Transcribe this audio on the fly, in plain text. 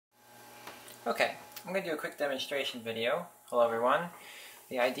Okay, I'm going to do a quick demonstration video. Hello everyone.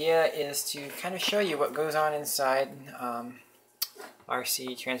 The idea is to kind of show you what goes on inside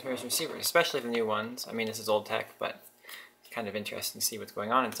RC transmitters and receivers, especially the new ones. I mean, this is old tech, but it's kind of interesting to see what's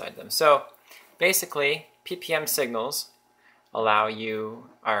going on inside them. So basically, PPM signals are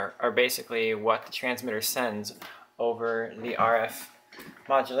basically what the transmitter sends over the RF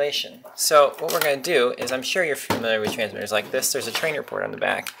modulation. So what we're going to do is, I'm sure you're familiar with transmitters like this. There's a trainer port on the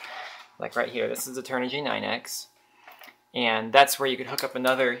back. Like right here, this is a Turnigy9x, and that's where you could hook up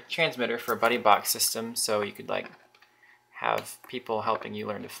another transmitter for a buddy box system, so you could like have people helping you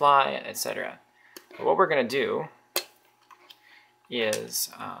learn to fly, etc. But what we're going to do is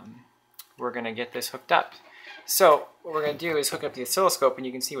we're going to get this hooked up. So what we're going to do is hook up the oscilloscope, and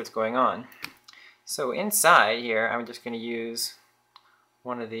you can see what's going on. So inside here, I'm just going to use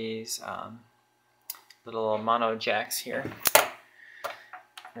one of these little mono jacks here.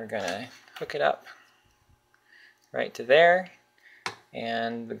 We're going to hook it up right to there,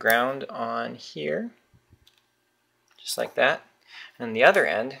 and the ground on here, just like that. And the other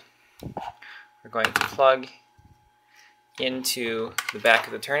end, we're going to plug into the back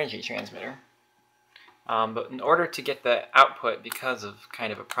of the Turnigy transmitter. But in order to get the output, because of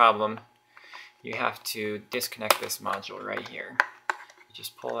kind of a problem, you have to disconnect this module right here. You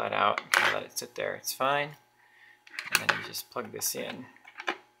just pull that out and let it sit there. It's fine. And then you just plug this in.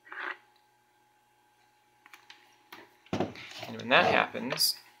 And when that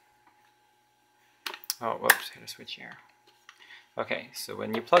happens, oh, whoops, hit a switch here. Okay, so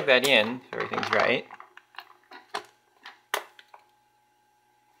when you plug that in, if everything's right,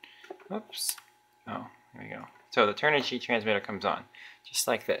 whoops, oh, there we go. So the Turnigy transmitter comes on, just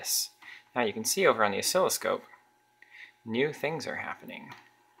like this. Now you can see over on the oscilloscope, new things are happening.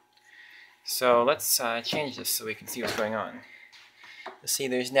 So let's change this so we can see what's going on. You see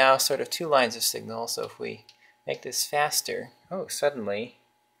there's now sort of two lines of signal, so if we make this faster, oh, suddenly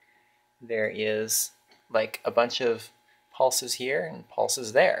there is like a bunch of pulses here and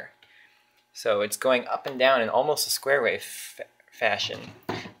pulses there. So it's going up and down in almost a square wave fashion.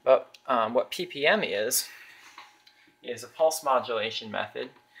 But what PPM is a pulse modulation method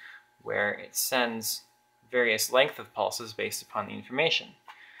where it sends various length of pulses based upon the information.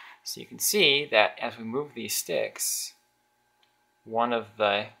 So you can see that as we move these sticks,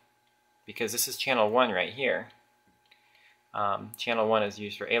 because this is channel 1 right here, channel 1 is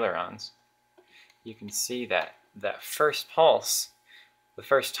used for ailerons, you can see that that first pulse, the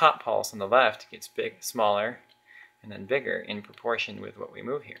first top pulse on the left, gets smaller and then bigger in proportion with what we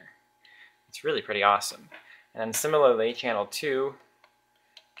move here. It's really pretty awesome. And then similarly, channel 2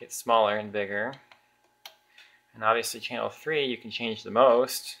 gets smaller and bigger. And obviously channel 3 you can change the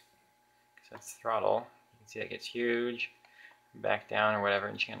most, because that's throttle. You can see that gets huge, back down or whatever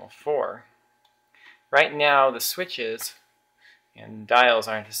in channel 4. Right now the switches and dials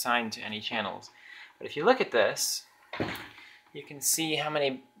aren't assigned to any channels. But if you look at this, you can see how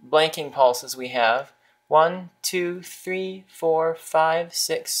many blanking pulses we have. 1, 2, 3, 4, 5,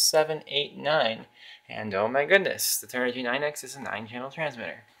 6, 7, 8, 9. And oh my goodness, the Turnigy9x is a 9-channel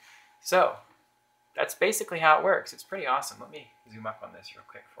transmitter. So that's basically how it works. It's pretty awesome. Let me zoom up on this real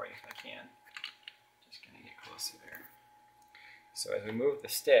quick for you if I can. Just gonna get closer there. So as we move the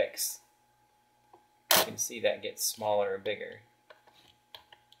sticks, you can see that gets smaller or bigger.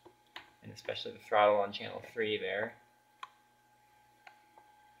 And especially the throttle on channel 3 there.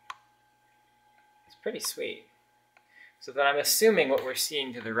 It's pretty sweet. So then I'm assuming what we're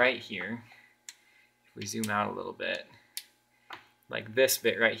seeing to the right here, if we zoom out a little bit, like this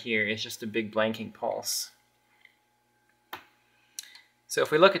bit right here is just a big blanking pulse. So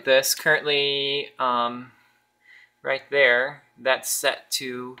if we look at this, currently right there, that's set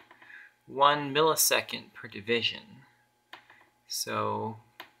to 1 millisecond per division. So,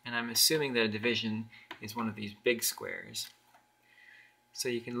 and I'm assuming that a division is one of these big squares. So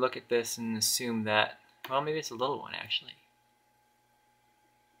you can look at this and assume that, well, maybe it's a little one actually.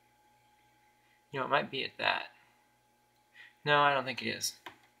 You know, it might be at that. No, I don't think it is.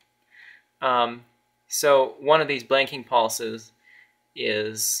 So one of these blanking pulses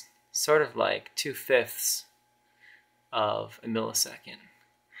is sort of like 2/5 of a millisecond.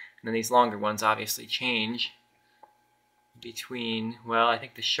 And then these longer ones obviously change between, well, I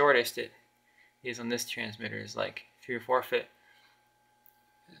think the shortest it is on this transmitter is like 3 or 4 feet,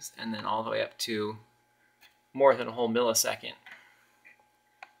 and then all the way up to more than a whole millisecond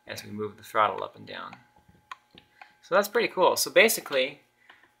as we move the throttle up and down. So that's pretty cool. So basically,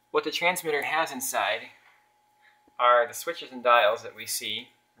 what the transmitter has inside are the switches and dials that we see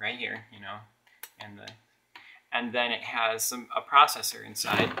right here, you know, and then it has a processor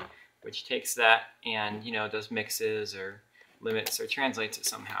inside which takes that and, you know, does mixes or limits or translates it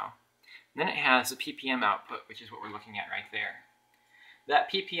somehow. And then it has a PPM output, which is what we're looking at right there.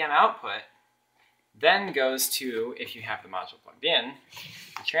 That PPM output then goes to, if you have the module plugged in,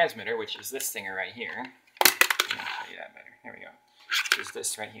 the transmitter, which is this thinger right here. Let me show you that better. Here we go. Which is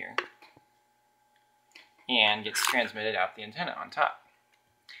this right here. And gets transmitted out the antenna on top.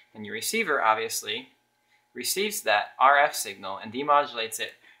 And your receiver, obviously, receives that RF signal and demodulates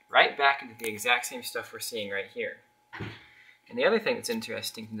it right back into the exact same stuff we're seeing right here. And the other thing that's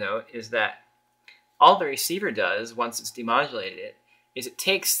interesting to note is that all the receiver does, once it's demodulated it, is it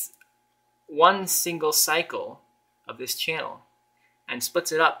takes one single cycle of this channel and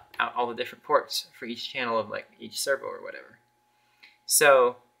splits it up out all the different ports for each channel of like each servo or whatever.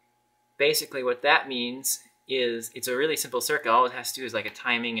 So basically what that means is it's a really simple circuit. All it has to do is like a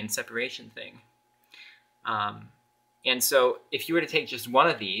timing and separation thing. And so if you were to take just one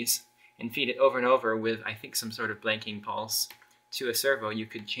of these and feed it over and over with, I think, some sort of blanking pulse to a servo, you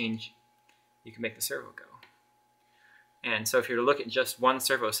could make the servo go. And so if you were to look at just one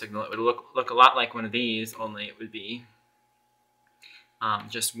servo signal, it would look a lot like one of these, only it would be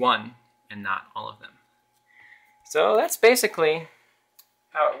just one and not all of them. So that's basically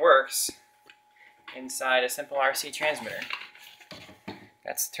how it works inside a simple RC transmitter.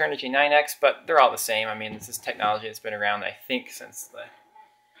 That's Turnigy9x, but they're all the same. I mean, this is technology that's been around, I think, since the,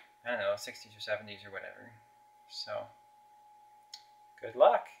 I don't know, 60s or 70s or whatever. So, good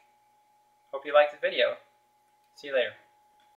luck. Hope you liked the video. See you later.